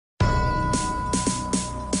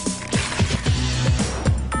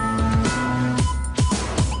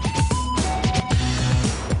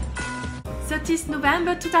this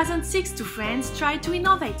November 2006 to France try to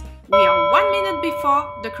innovate. We are 1 minute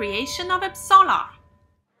before the creation of Upsolar.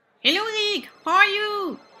 Hello Rick, how are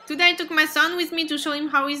you? Today I took my son with me to show him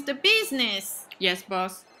how is the business. Yes,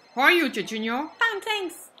 boss. How are you, Junior? Fine,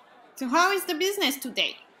 thanks. So how is the business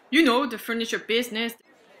today? You know, the furniture business.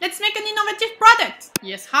 Let's make an innovative product.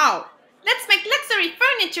 Yes, how? Let's make luxury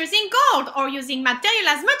furniture in gold or using material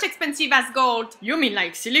as much expensive as gold. You mean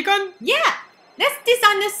like silicone? Yeah, let's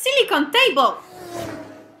design a silicone table.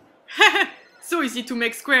 So easy to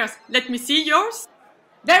make squares. Let me see yours.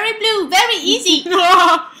 Very blue, very easy.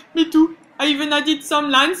 Me too. I even added some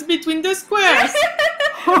lines between the squares.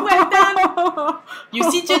 Well done. You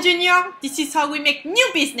see, Junior, this is how we make new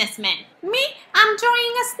businessmen. Me, I'm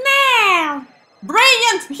drawing a snail.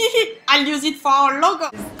 Brilliant! I'll use it for our logo.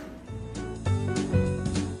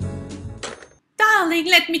 Darling,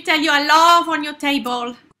 let me tell you I love on your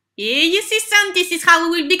table. Here you see, son, this is how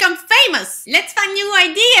we will become famous. Let's find new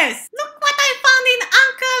ideas. Look what I found in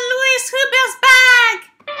Uncle Louis Huber's bag.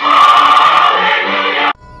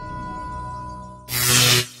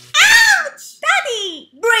 Ouch!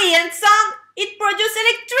 Daddy! Brilliant, son. It produces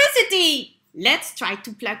electricity. Let's try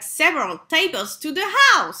to plug several tables to the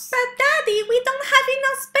house. But Daddy, we don't have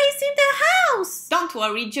enough space in the house. Don't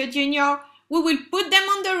worry, Junior. We will put them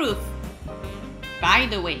on the roof. By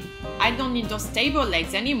the way, I don't need those table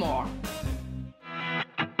legs anymore.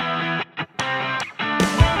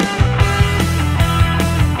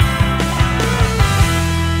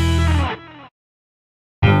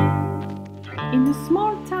 In a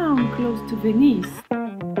small town close to Venice,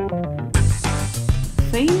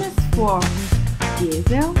 famous for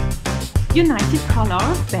diesel, United Color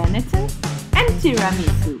of Benetton, and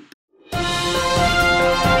tiramisu.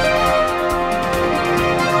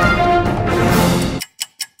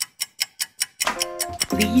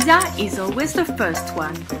 Lisa is always the first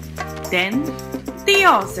one. Then, the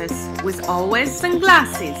others, with always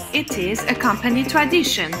sunglasses. It is a company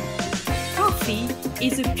tradition. Coffee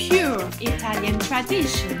is a pure Italian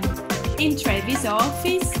tradition. In Trevi's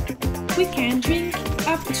office, we can drink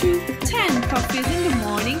up to 10 coffees in the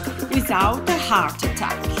morning without a heart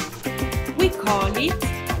attack. We call it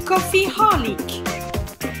coffeeholic.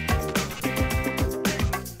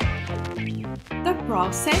 The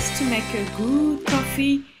process to make a good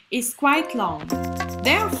coffee is quite long.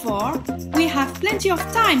 Therefore, we have plenty of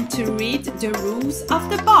time to read the rules of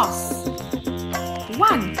the boss.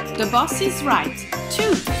 1. The boss is right.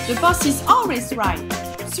 2. The boss is always right.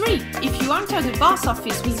 3. If you enter the boss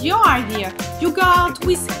office with your idea, you go out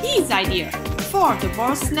with his idea. 4. The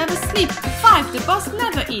boss never sleeps. 5. The boss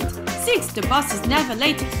never eats. 6. The boss is never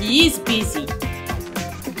late. He is busy.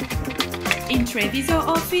 In Treviso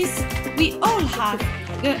office, we all have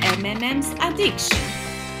the MMM's addiction,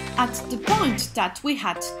 at the point that we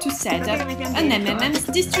had to set up an MMM's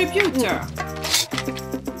distributor.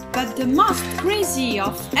 But the most crazy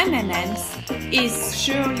of MMM's is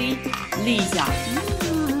surely Lisa.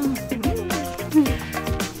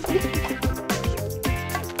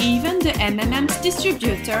 Even the MMM's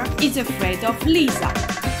distributor is afraid of Lisa.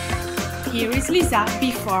 Here is Lisa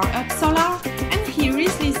before Upsolar, and here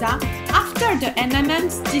is Lisa after the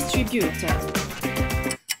MMM's distributor.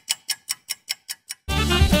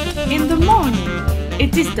 In the morning,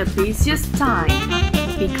 it is the busiest time.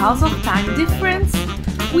 Because of time difference,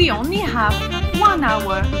 we only have 1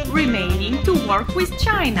 hour remaining to work with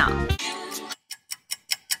China.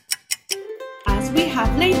 As we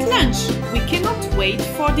have late lunch, we cannot wait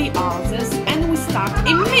for the others and we start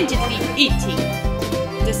immediately eating.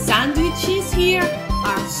 The sandwiches here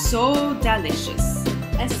are so delicious,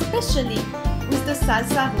 especially with the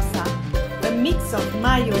salsa rosa, a mix of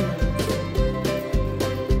mayonnaise.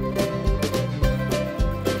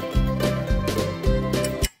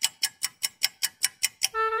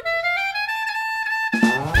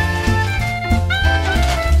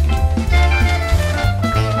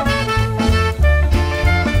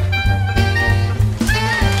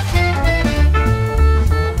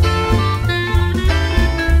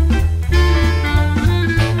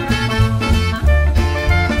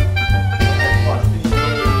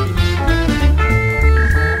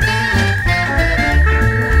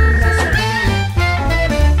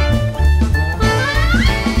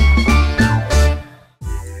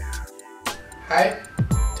 Hi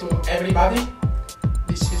to everybody,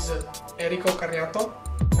 this is Enrico Carniato.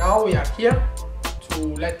 Now we are here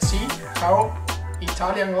to let's see how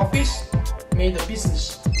Italian office made a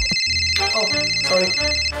business. Oh, sorry.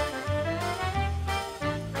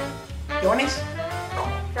 Ioannis?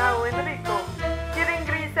 Ciao Enrico. Here in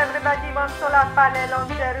Greece everybody wants solar panel on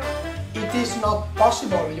their roof. It is not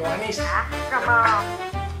possible, Ioannis. Come on.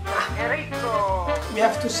 Enrico. We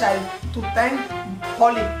have to sell to 10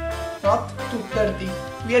 poly, not to 30.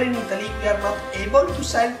 We are in Italy, we are not able to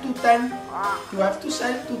sell to 10. You have to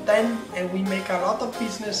sell to 10 and we make a lot of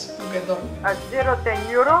business together. A 0-10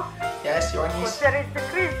 euro? Yes, But Ioannis. there is the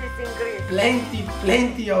crisis in Greece.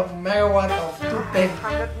 Plenty of megawatt of 210.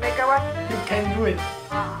 100 megawatt? You can do it.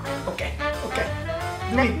 Okay.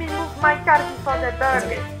 Do Let it. me move my car before the It's burn.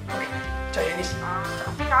 okay. Ciao, Ioannis.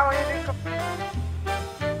 Ciao Enrico.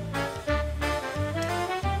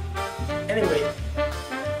 Anyway,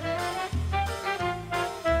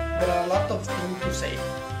 there are a lot of things to say.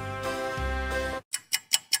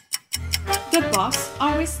 The boss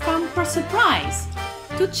always comes for surprise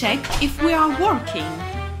to check if we are working.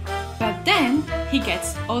 But then he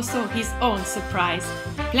gets also his own surprise.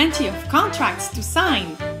 Plenty of contracts to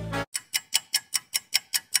sign.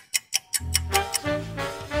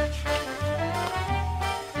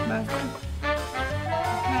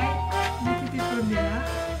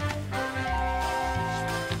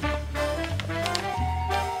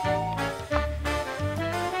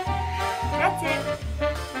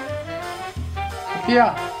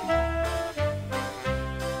 Via.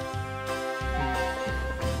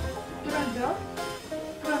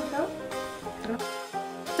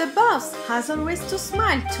 The boss has always to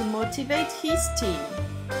smile to motivate his team.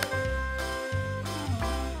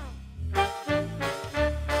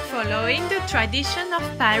 Following the tradition of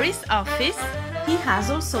Paris office, He has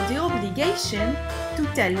also the obligation to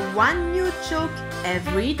tell one new joke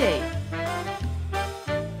every day.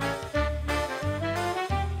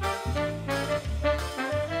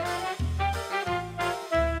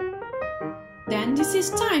 then this is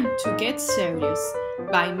time to get serious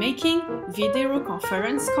by making video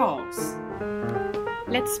conference calls.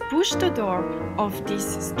 Let's push the door of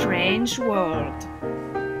this strange world.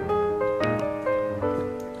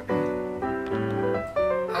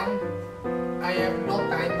 I have no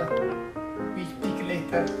time. We speak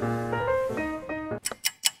later.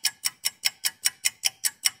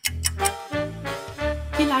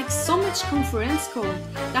 He likes so much conference calls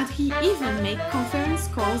that he even makes conference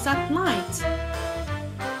calls at night.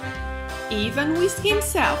 Even with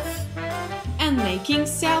himself. And making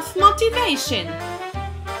self-motivation.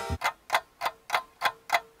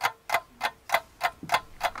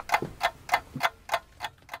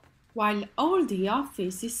 While all the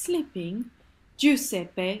office is sleeping,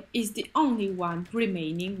 Giuseppe is the only one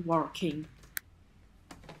remaining working.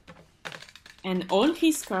 And all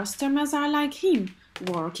his customers are like him,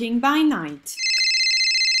 working by night.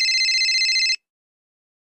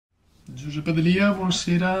 Giuseppe Delia,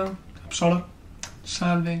 buonasera. Upsolar.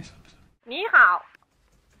 Salve. Ni hao.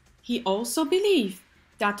 He also believes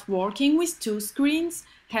that working with two screens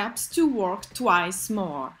helps to work twice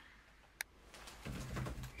more.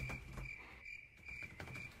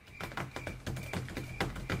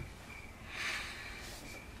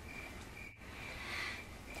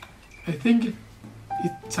 I think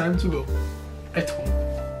it's time to go. At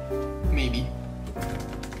home. Maybe.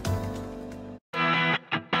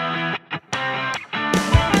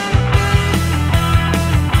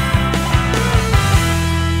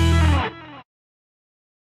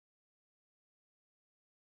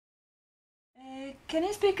 Can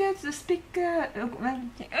you speak the speaker?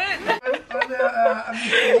 Come si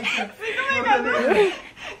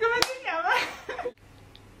chiama?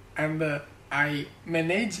 And I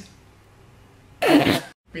manage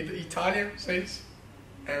with the Italian sales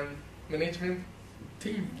and management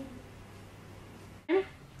team.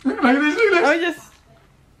 Oh yes.